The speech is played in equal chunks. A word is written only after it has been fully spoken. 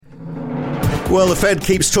Well, the Fed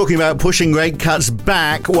keeps talking about pushing rate cuts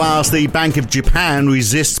back whilst the Bank of Japan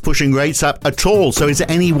resists pushing rates up at all. So is it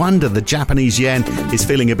any wonder the Japanese yen is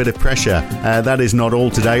feeling a bit of pressure? That is not all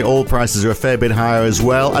today. Oil prices are a fair bit higher as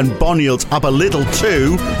well, and bond yields up a little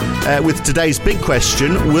too. With today's big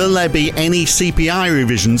question, will there be any CPI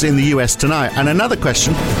revisions in the US tonight? And another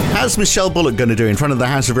question, how's Michelle Bullock going to do in front of the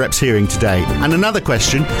House of Reps hearing today? And another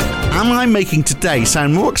question, am I making today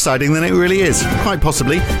sound more exciting than it really is? Quite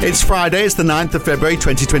possibly. It's Friday, it's the 9th of February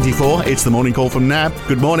 2024. It's the morning call from NAB.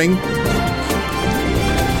 Good morning.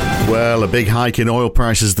 Well, a big hike in oil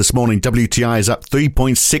prices this morning. WTI is up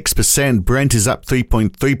 3.6%. Brent is up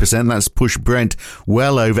 3.3%. That's pushed Brent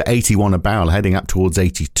well over 81 a barrel, heading up towards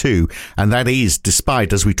 82. And that is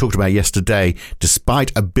despite, as we talked about yesterday,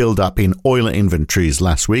 despite a build-up in oil inventories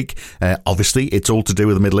last week. Obviously, it's all to do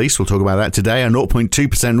with the Middle East. We'll talk about that today. A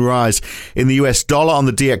 0.2% rise in the US dollar on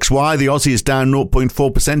the DXY. The Aussie is down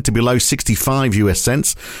 0.4% to below 65 US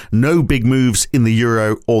cents. No big moves in the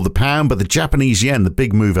euro or the pound, but the Japanese yen, the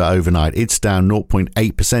big mover overnight, it's down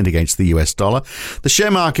 0.8% against the US dollar. The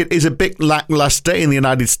share market is a bit lackluster in the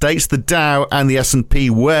United States. The Dow and the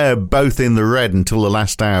S&P were both in the red until the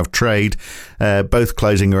last hour of trade, both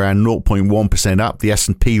closing around 0.1% up. The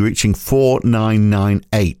S&P reaching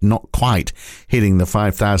 4998, not quite hitting the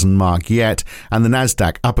 5,000 mark yet, and the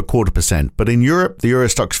Nasdaq up 0.25%. But in Europe, the Euro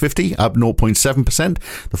Stoxx 50 up 0.7%,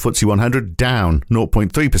 the FTSE 100 down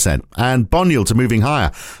 0.3%, and bond yields are moving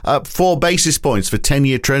higher, up 4 basis points for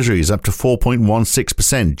 10-year Treasuries, up to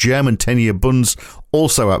 4.16%. German 10-year Bunds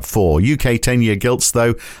also up 4. UK 10-year gilts,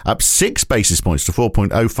 though, up 6 basis points to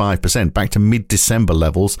 4.05%, back to mid-December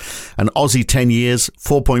levels. And Aussie 10 years,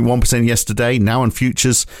 4.1% yesterday, now on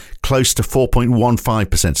futures, close to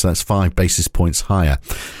 4.15%, so that's 5 basis points higher.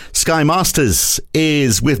 Sky Masters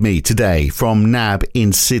is with me today from NAB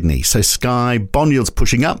in Sydney. So Sky, bond yields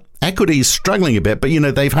pushing up. Equity is struggling a bit, but,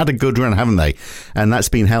 they've had a good run, haven't they? And that's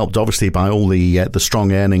been helped, obviously, by all the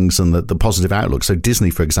strong earnings and the positive outlook. So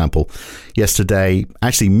Disney, for example, yesterday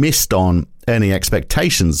actually missed on earning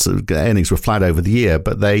expectations. Earnings were flat over the year,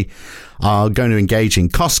 but they are going to engage in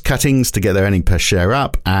cost cuttings to get their earning per share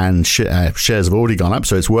up, and shares have already gone up,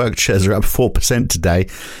 so it's worked. Shares are up 4% today,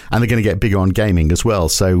 and they're going to get bigger on gaming as well.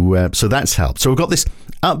 So that's helped. So we've got this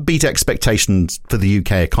upbeat expectations for the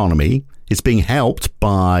UK economy. It's being helped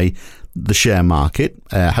by the share market.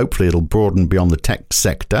 Hopefully it'll broaden beyond the tech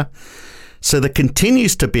sector. So there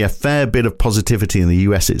continues to be a fair bit of positivity in the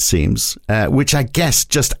US, it seems, which I guess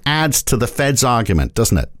just adds to the Fed's argument,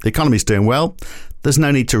 doesn't it? The economy's doing well. There's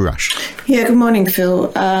no need to rush. Yeah, good morning, Phil.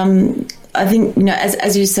 I think,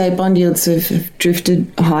 as you say, bond yields have drifted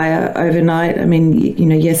higher overnight. I mean,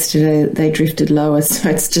 yesterday they drifted lower. So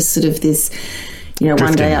it's just sort of this, drifting.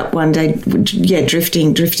 One day up, one day,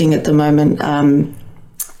 drifting at the moment.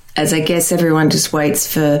 As I guess everyone just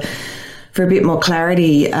waits for a bit more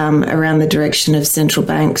clarity around the direction of central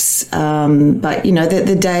banks. But,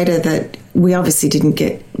 the data that we obviously didn't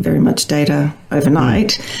get very much data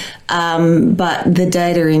overnight. But the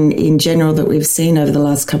data in general that we've seen over the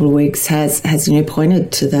last couple of weeks has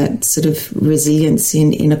pointed to that sort of resilience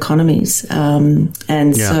in economies.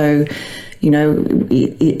 So,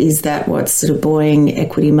 is that what's sort of buoying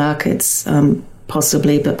equity markets?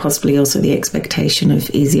 Possibly, but possibly also the expectation of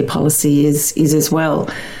easier policy is as well.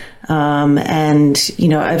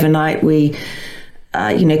 Overnight we,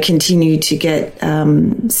 continue to get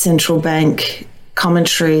central bank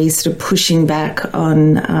commentary sort of pushing back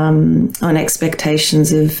on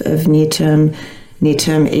expectations of near-term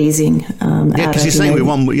easing. Because you're saying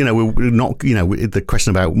we're not, the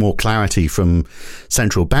question about more clarity from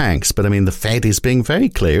central banks, but I mean, the Fed is being very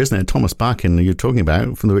clear, isn't it? Thomas Barkin, you're talking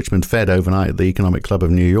about from the Richmond Fed overnight at the Economic Club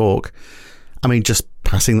of New York. I mean, just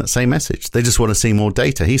passing that same message. They just want to see more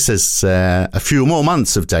data. He says a few more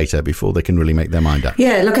months of data before they can really make their mind up.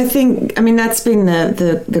 Yeah, look, that's been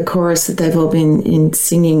the chorus that they've all been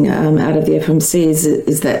singing out of the FOMC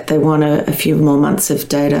is that they want a few more months of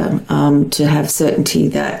data to have certainty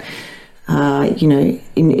that,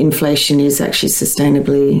 inflation is actually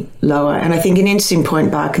sustainably lower. And I think an interesting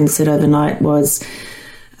point Barkin said overnight was,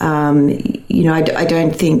 I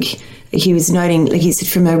don't think... He was noting, like he said,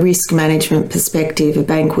 from a risk management perspective, a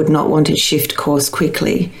bank would not want to shift course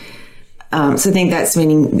quickly. So I think that's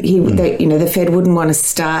meaning the Fed wouldn't want to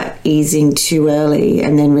start easing too early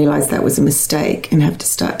and then realise that was a mistake and have to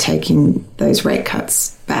start taking those rate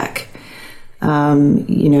cuts back. So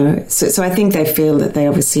I think they feel that they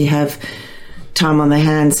obviously have time on their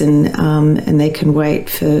hands and they can wait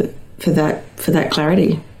for that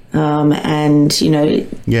clarity.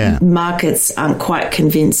 Markets aren't quite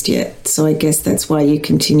convinced yet. So I guess that's why you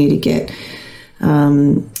continue to get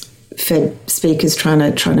Fed speakers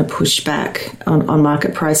trying to push back on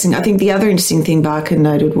market pricing. I think the other interesting thing Barker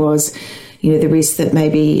noted was, the risk that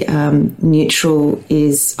maybe neutral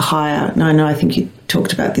is higher. No, I think you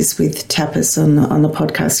talked about this with Tapas on the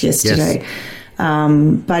podcast yesterday.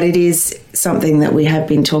 Yes. But it is something that we have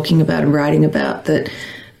been talking about and writing about, that,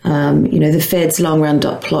 the Fed's long-run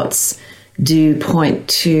dot plots do point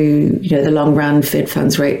to, the long-run Fed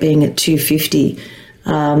funds rate being at 250.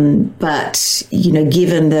 But,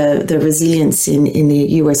 given the resilience in the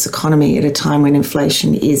US economy at a time when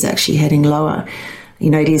inflation is actually heading lower,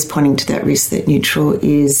 it is pointing to that risk that neutral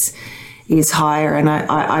is higher. And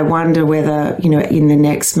I wonder whether, in the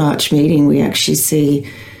next March meeting, we actually see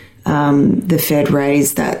the Fed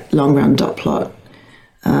raise that long-run dot plot.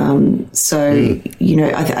 I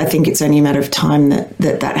think it's only a matter of time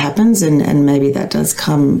that happens, and maybe that does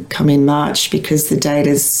come in March, because the data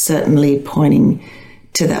is certainly pointing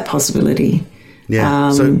to that possibility.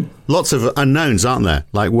 Yeah. So lots of unknowns, aren't there?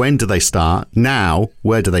 Like, when do they start? Now,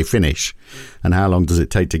 where do they finish? And how long does it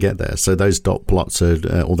take to get there? So those dot plots or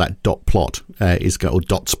that dot plot or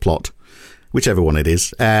dots plot, whichever one it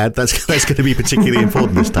is, that's going to be particularly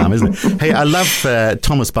important this time, isn't it? Hey, I love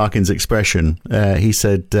Thomas Barkin's expression. He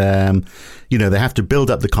said, they have to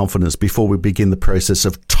build up the confidence before we begin the process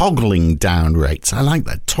of toggling down rates. I like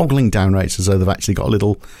that. Toggling down rates, as though they've actually got a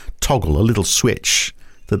little toggle, a little switch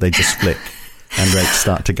that they just flick and rates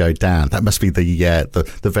start to go down. That must be but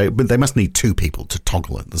they must need two people to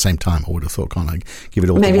toggle at the same time, I would have thought. Can't I give it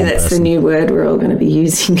all Maybe to one that's person? the new word we're all going to be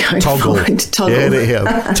using going forward. Toggle.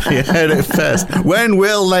 You heard it first. When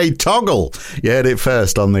will they toggle? You heard it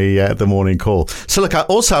first on the morning call. So look, I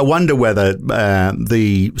wonder whether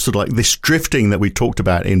the sort of like this drifting that we talked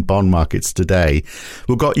about in bond markets today,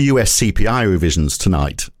 we've got US CPI revisions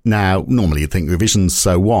tonight. Now, normally you'd think revisions,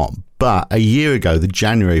 so what? But a year ago, the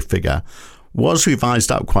January figure was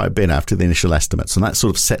revised up quite a bit after the initial estimates, and that sort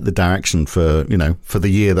of set the direction for the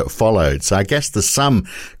year that followed. So I guess there's some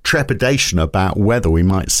trepidation about whether we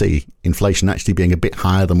might see inflation actually being a bit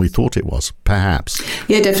higher than we thought it was, perhaps.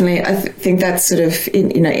 Yeah, definitely. I think that's sort of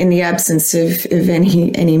in the absence of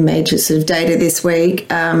any major sort of data this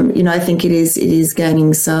week. I think it is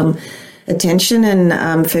gaining some attention,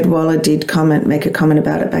 and Fed Waller did make a comment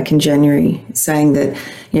about it back in January, saying that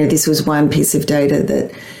this was one piece of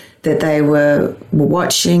data that they were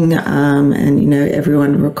watching, and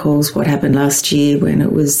everyone recalls what happened last year when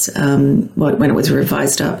it was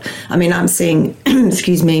revised up. I mean, I'm seeing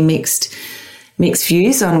mixed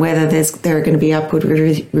views on whether there are going to be upward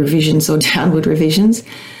revisions or downward revisions.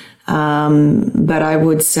 But I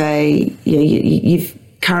would say you've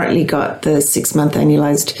currently got the 6-month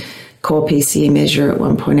annualized core PCE measure at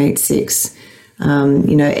 1.86.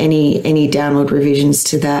 Any downward revisions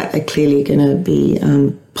to that are clearly going to be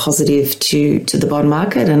positive to the bond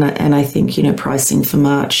market, and I think pricing for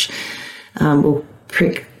March will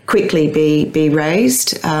quickly be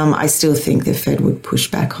raised. I still think the Fed would push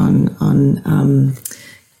back on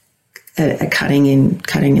a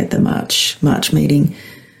cutting at the March meeting.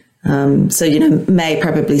 May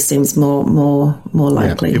probably seems more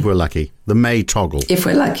likely. Yeah, if we're lucky, the May toggle. If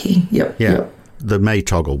we're lucky, yep. Yeah. Yep. The May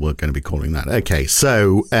toggle, we're going to be calling that. Okay,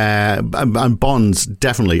 so and bonds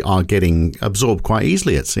definitely are getting absorbed quite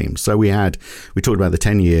easily, it seems. So we talked about the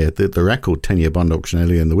 10-year, the record 10-year bond auction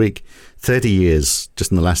earlier in the week, 30 years just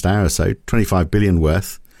in the last hour or so, 25 billion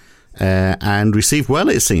worth, and received well,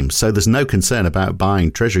 it seems. So there's no concern about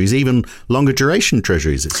buying treasuries, even longer duration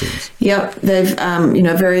treasuries, it seems. Yep, they've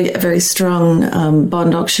very very strong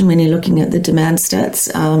bond auction when you're looking at the demand stats,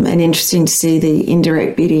 and interesting to see the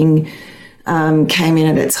indirect bidding came in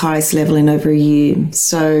at its highest level in over a year.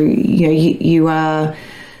 So you are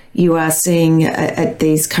seeing at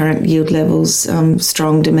these current yield levels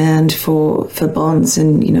strong demand for bonds.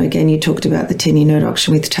 And again, you talked about the 10-year note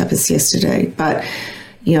auction with Tapas yesterday. But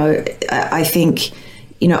I think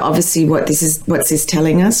obviously what's this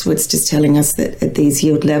telling us? What's just telling us that at these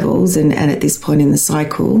yield levels and at this point in the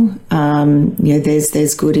cycle,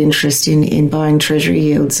 there's good interest in buying treasury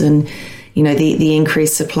yields, and the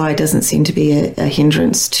increased supply doesn't seem to be a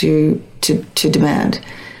hindrance to demand.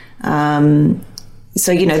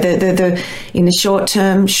 So in the short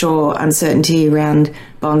term, sure, uncertainty around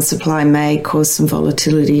bond supply may cause some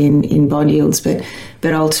volatility in bond yields, but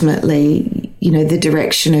ultimately, the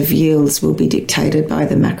direction of yields will be dictated by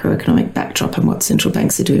the macroeconomic backdrop and what central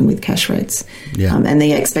banks are doing with cash rates. Yeah. And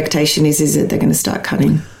the expectation is that they're going to start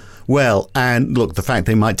cutting. Well, and look, the fact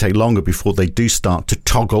they might take longer before they do start to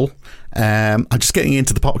toggle. I'm just getting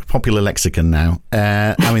into the popular lexicon now.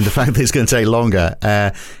 The fact that it's going to take longer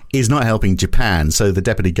is not helping Japan. So the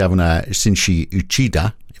Deputy Governor, Shinshi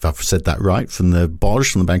Uchida, if I've said that right, from the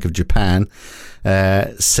BOJ, from the Bank of Japan,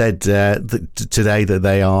 said today that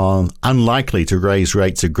they are unlikely to raise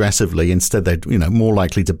rates aggressively. Instead, they're more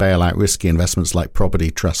likely to bail out risky investments like property,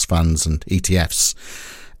 trust funds and ETFs.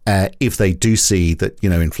 If they do see that,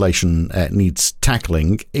 inflation needs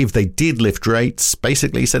tackling. If they did lift rates,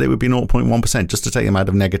 basically said it would be 0.1% just to take them out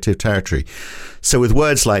of negative territory. So with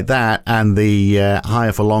words like that and the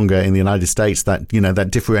higher for longer in the United States, that, that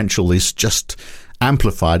differential is just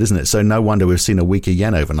amplified, isn't it? So no wonder we've seen a weaker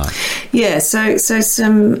yen overnight. Yeah. So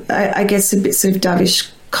some, I guess, a bit sort of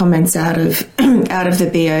dovish comments out of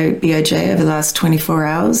the BOJ over the last 24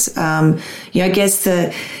 hours. I guess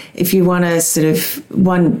if you want to sort of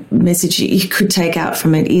one message you could take out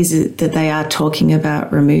from it is that they are talking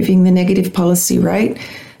about removing the negative policy rate.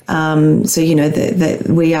 So that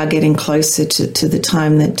we are getting closer to the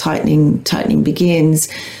time that tightening begins.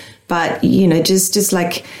 But just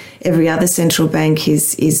like every other central bank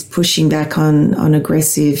is pushing back on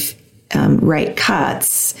aggressive rate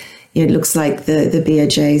cuts. It looks like the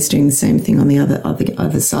BOJ is doing the same thing on the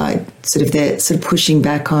other side. They're pushing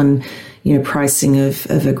back on pricing of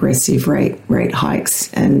aggressive rate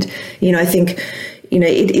hikes, and I think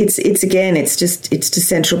it's just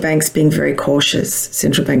central banks being very cautious.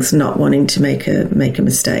 Central banks not wanting to make a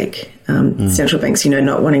mistake. Central banks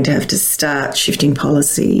not wanting to have to start shifting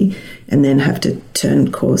policy and then have to turn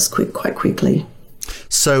course quite quickly.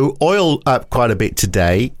 So oil up quite a bit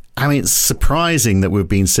today. I mean, it's surprising that we've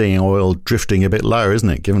been seeing oil drifting a bit lower, isn't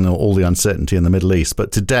it, given all the uncertainty in the Middle East.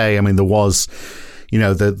 But today, I mean, there was,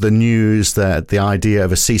 the news that the idea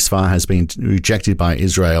of a ceasefire has been rejected by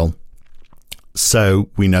Israel. So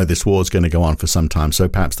we know this war is going to go on for some time. So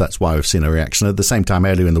perhaps that's why we've seen a reaction. At the same time,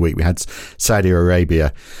 earlier in the week, we had Saudi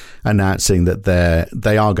Arabia announcing that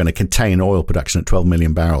they are going to contain oil production at 12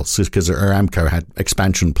 million barrels because Aramco had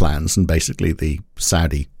expansion plans, and basically the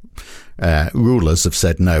Saudi rulers have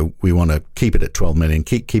said, no, we want to keep it at 12 million,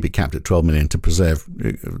 keep it capped at 12 million to preserve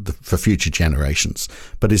for future generations.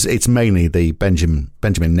 But it's mainly the Benjamin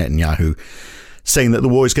Netanyahu saying that the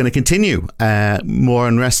war is going to continue. More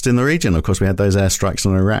unrest in the region. Of course, we had those airstrikes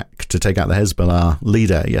on Iraq to take out the Hezbollah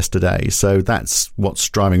leader yesterday. So that's what's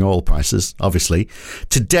driving oil prices, obviously.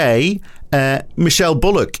 Today, Michelle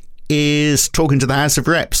Bullock is talking to the House of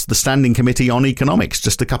Reps, the Standing Committee on Economics,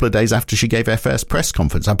 just a couple of days after she gave her first press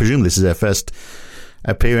conference. I presume this is her first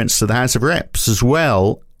appearance to the House of Reps as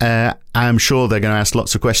well. I'm sure they're going to ask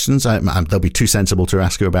lots of questions. They'll be too sensible to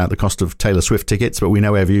ask her about the cost of Taylor Swift tickets, but we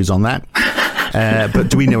know her views on that. But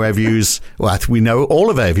do we know her views? Well, we know all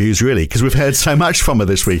of her views, really, because we've heard so much from her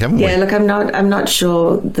this week, haven't we? Yeah, look, I'm not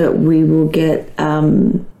sure that we will get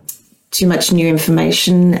too much new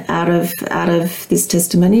information out of this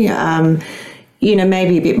testimony.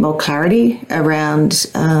 Maybe a bit more clarity around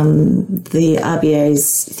the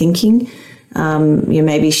RBA's thinking.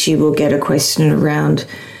 Maybe she will get a question around,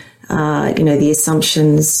 the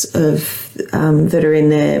assumptions of that are in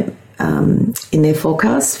their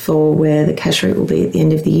forecast for where the cash rate will be at the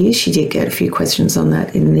end of the year. She did get a few questions on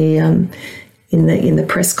that in the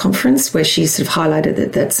press conference, where she sort of highlighted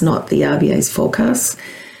that that's not the RBA's forecast.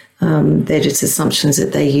 They're just assumptions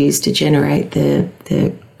that they use to generate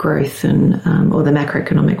their growth and or the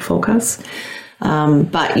macroeconomic forecasts.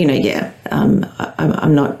 I'm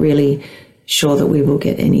not really sure that we will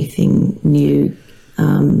get anything new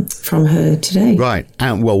from her today. Right.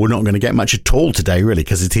 And well, we're not going to get much at all today, really,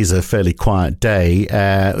 because it is a fairly quiet day.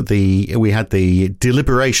 We had the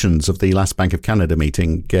deliberations of the last Bank of Canada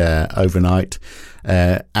meeting overnight.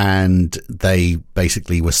 And they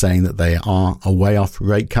basically were saying that they are a way off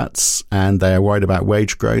rate cuts and they are worried about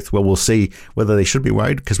wage growth. Well, we'll see whether they should be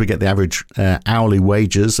worried, because we get the average hourly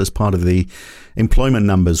wages as part of the employment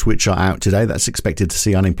numbers, which are out today. That's expected to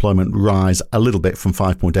see unemployment rise a little bit from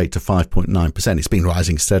 5.8 to 5.9%. It's been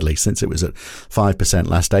rising steadily since it was at 5%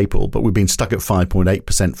 last April, but we've been stuck at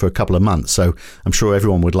 5.8% for a couple of months. So I'm sure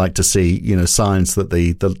everyone would like to see, signs that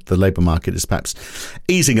the labour market is perhaps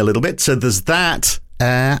easing a little bit. So there's that.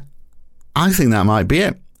 I think that might be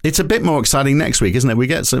it. It's a bit more exciting next week, isn't it? We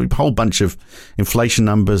get a whole bunch of inflation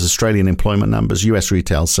numbers, Australian employment numbers, US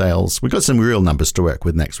retail sales. We've got some real numbers to work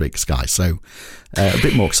with next week, Sky. So a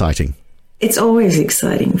bit more exciting. It's always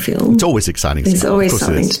exciting, Phil. It's always exciting. There's always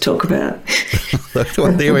something to talk about.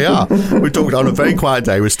 Well, here we are. We talked on a very quiet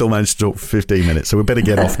day. We still managed to talk for 15 minutes. So we better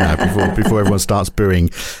get off now before everyone starts booing.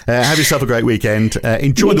 Have yourself a great weekend.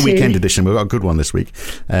 Enjoy the weekend edition. We've got a good one this week.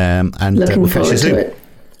 And Looking we'll catch you forward soon. to it.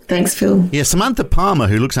 Thanks, Phil. Yeah, Samantha Palmer,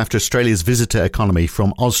 who looks after Australia's visitor economy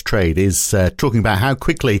from Austrade, is talking about how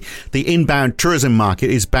quickly the inbound tourism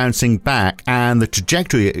market is bouncing back and the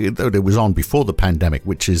trajectory that it was on before the pandemic,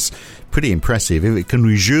 which is pretty impressive. If it can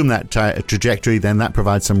resume that trajectory, then that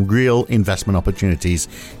provides some real investment opportunities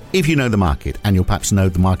if you know the market, and you'll perhaps know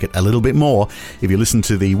the market a little bit more if you listen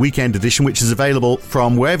to the weekend edition, which is available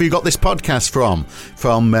from wherever you got this podcast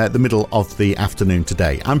from the middle of the afternoon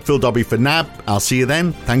today. I'm Phil Dobbie for NAB. I'll see you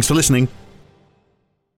then. Thanks for listening.